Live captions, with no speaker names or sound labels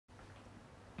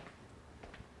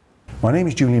My name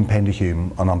is Julian Pender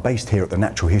Hume and I'm based here at the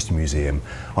Natural History Museum.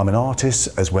 I'm an artist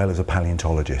as well as a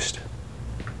paleontologist.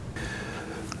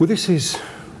 Well, this is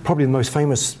probably the most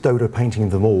famous Dodo painting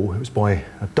of them all. It was by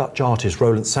a Dutch artist,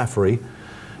 Roland Safari,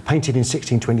 painted in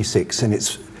 1626, and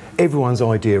it's everyone's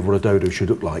idea of what a dodo should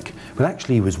look like, but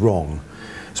actually he was wrong.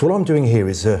 So what I'm doing here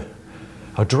is a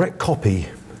direct copy,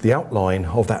 the outline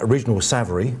of that original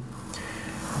Safari,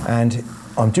 and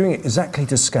I'm doing it exactly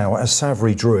to scale as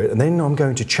Safari drew it, and then I'm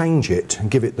going to change it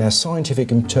and give it their scientific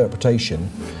interpretation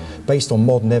based on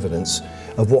modern evidence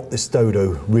of what this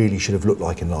dodo really should have looked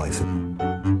like in life.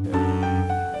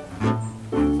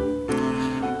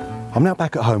 I'm now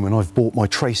back at home and I've bought my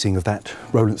tracing of that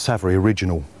Roland Safari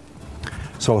original.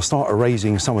 So I'll start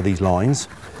erasing some of these lines.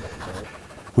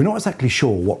 We're not exactly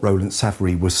sure what Roland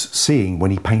Safari was seeing when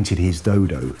he painted his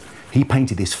dodo. He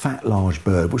painted this fat, large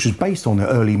bird, which was based on the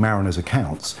early mariners'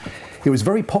 accounts. It was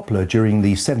very popular during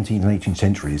the 17th and 18th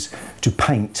centuries to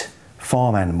paint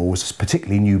farm animals,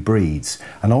 particularly new breeds.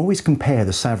 And I always compare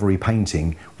the Safari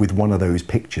painting with one of those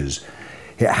pictures.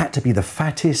 It had to be the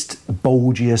fattest,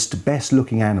 bulgiest,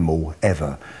 best-looking animal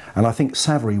ever. And I think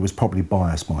Safari was probably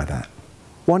biased by that.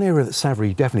 One area that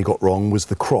Safari definitely got wrong was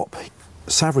the crop.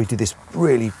 Safari did this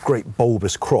really great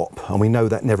bulbous crop, and we know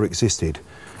that never existed.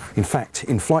 In fact,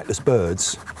 in flightless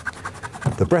birds,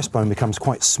 the breastbone becomes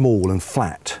quite small and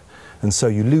flat, and so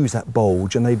you lose that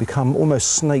bulge and they become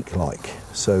almost snake-like.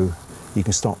 So you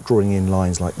can start drawing in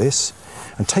lines like this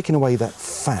and taking away that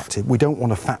fat. We don't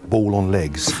want a fat ball on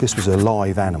legs. This was a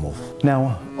live animal.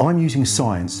 Now, I'm using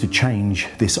science to change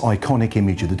this iconic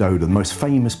image of the dodo, the most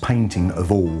famous painting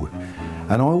of all.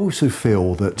 And I also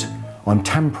feel that I'm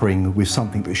tampering with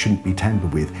something that shouldn't be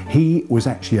tampered with. He was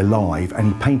actually alive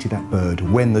and he painted that bird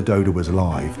when the dodo was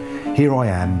alive. Here I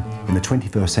am in the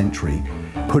 21st century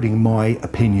putting my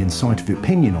opinion, scientific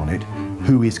opinion on it.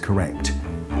 Who is correct?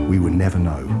 We would never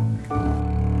know.